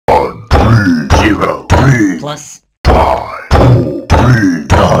0, 3 plus 5, 4, 3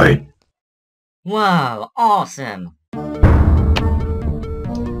 9. Wow, awesome!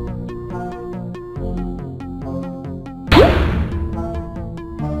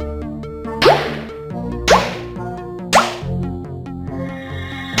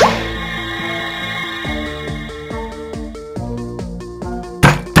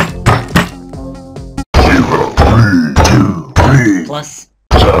 Plus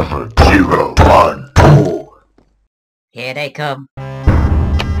 7, 0, 1, 4. Here they come.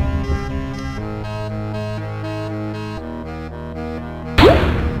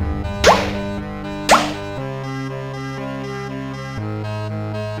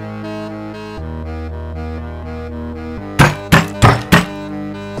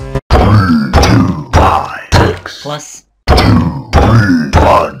 Plus 2, 3,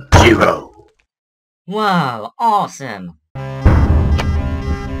 1, 0. Wow, awesome!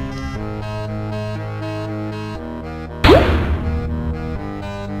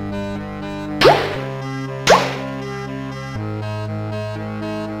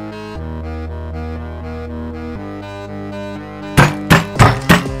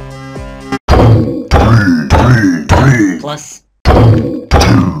 Plus 2,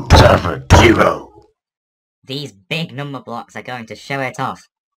 7, 0. These big number blocks are going to show it off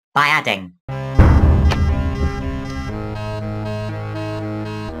by adding.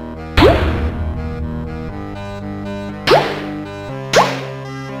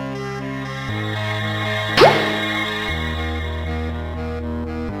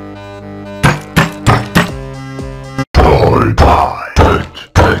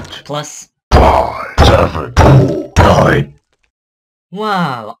 Plus 5, 7, 4, 9.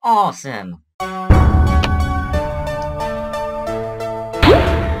 Wow, awesome!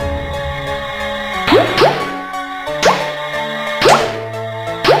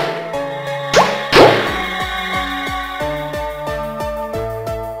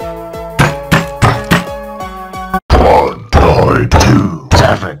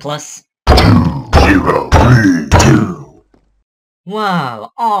 Plus 2, 0, 3, 2.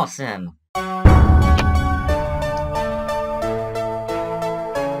 Wow, awesome!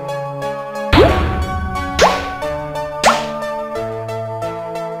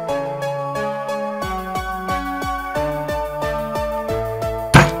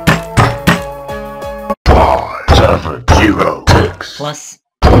 Plus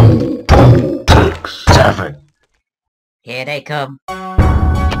 6, 7. Here they come.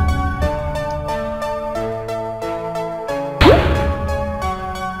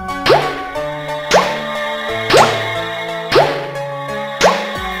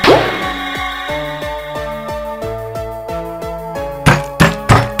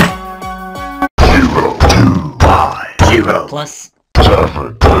 Plus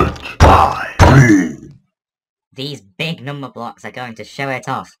 7, 8, 5, 3. These big number blocks are going to show it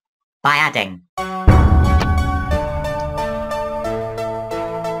off by adding.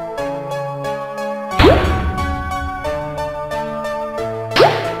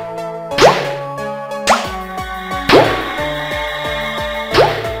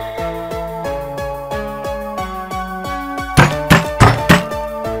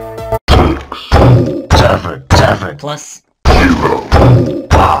 7 plus 0,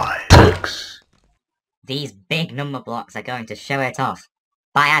 5, 6. These big number blocks are going to show it off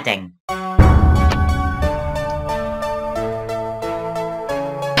by adding.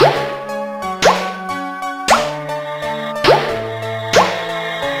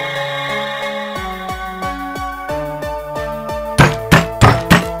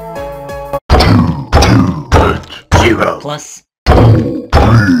 Plus 3,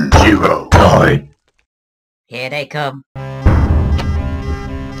 0, 9. Here they come.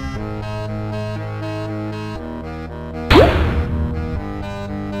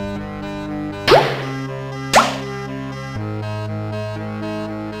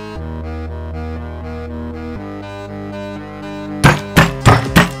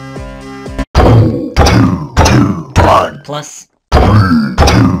 Plus 3,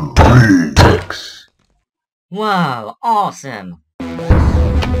 2, 3, 6. Wow, awesome!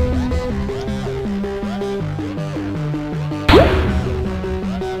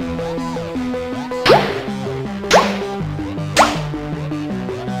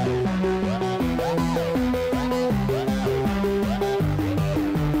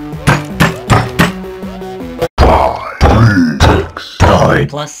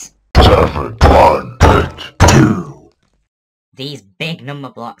 Plus 7, 1, 8, 2. These big number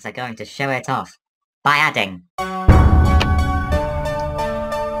blocks are going to show it off by adding.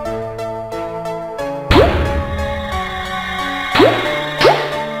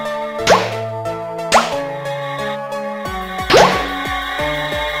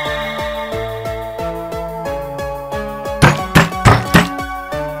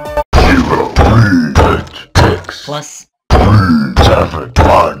 7,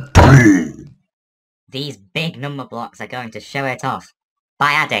 1, 3. These big number blocks are going to show it off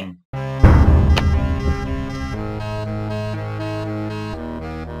by adding.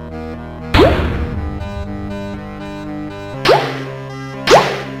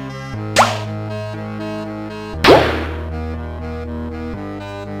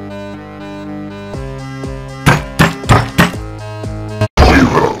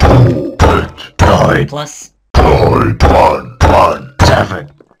 Plus 9, 1, 1, 7.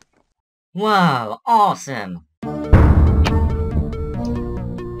 Whoa, awesome!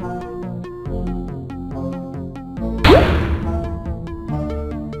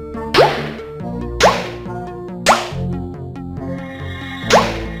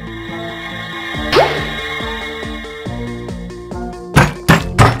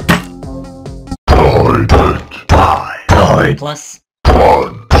 Plus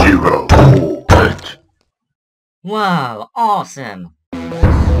 1, 0, 4, 8. Whoa, awesome!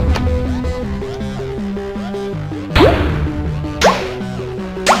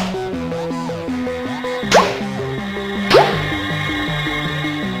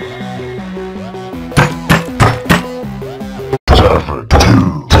 Seven,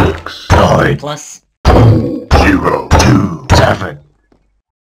 2, 6, 9. Plus 0, 2, 7.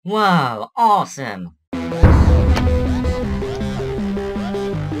 whoa, awesome!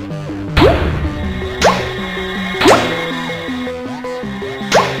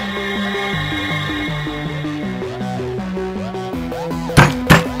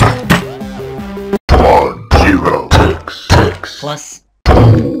 Plus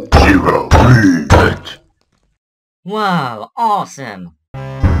 0, 3, 8. whoa, awesome!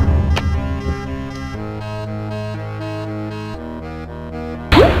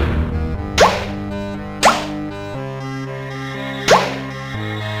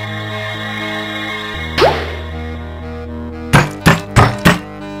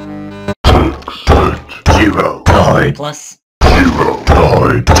 Plus 0,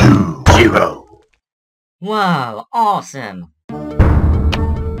 9, 2, 0. whoa, awesome!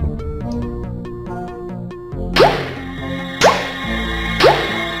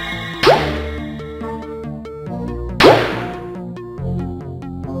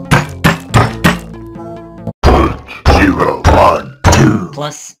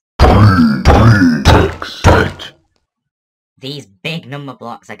 Plus 3, 6, 8. These big number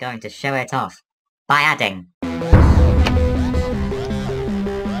blocks are going to show it off by adding.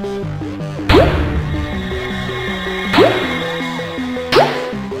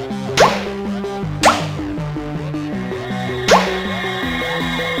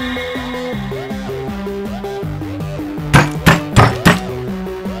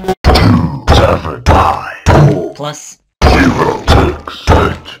 Plus 0, 6,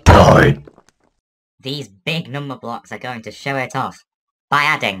 8, 9. These big number blocks are going to show it off by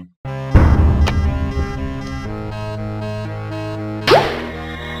adding.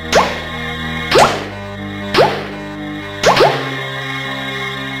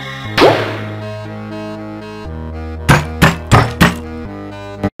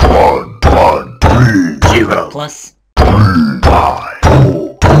 Plus 3, 5,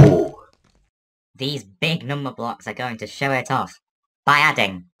 4, 4. These big number blocks are going to show it off by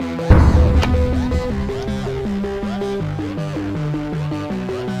adding.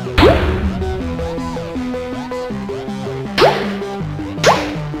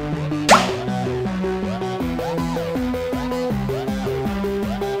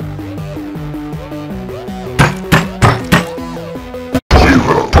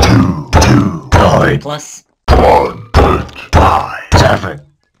 Plus 1, 8, 5, 7.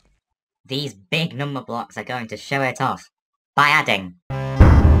 These big number blocks are going to show it off by adding.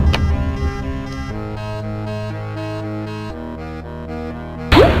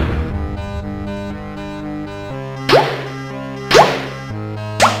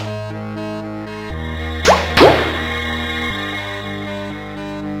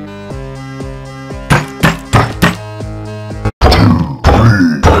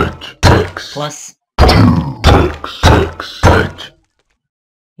 Plus 2, 6, 6, 8.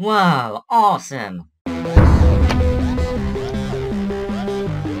 whoa, awesome!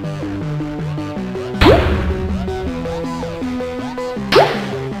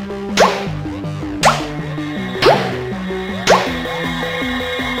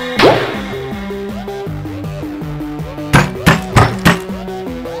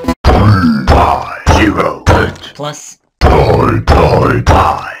 Plus 9, 9,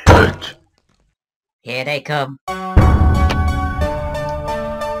 5, 8. Here they come.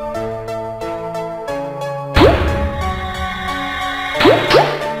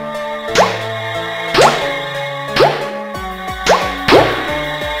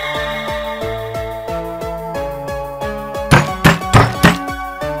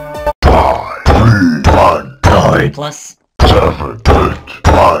 8, plus... 7, 8,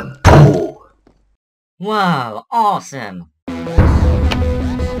 1, 4. Whoa, awesome!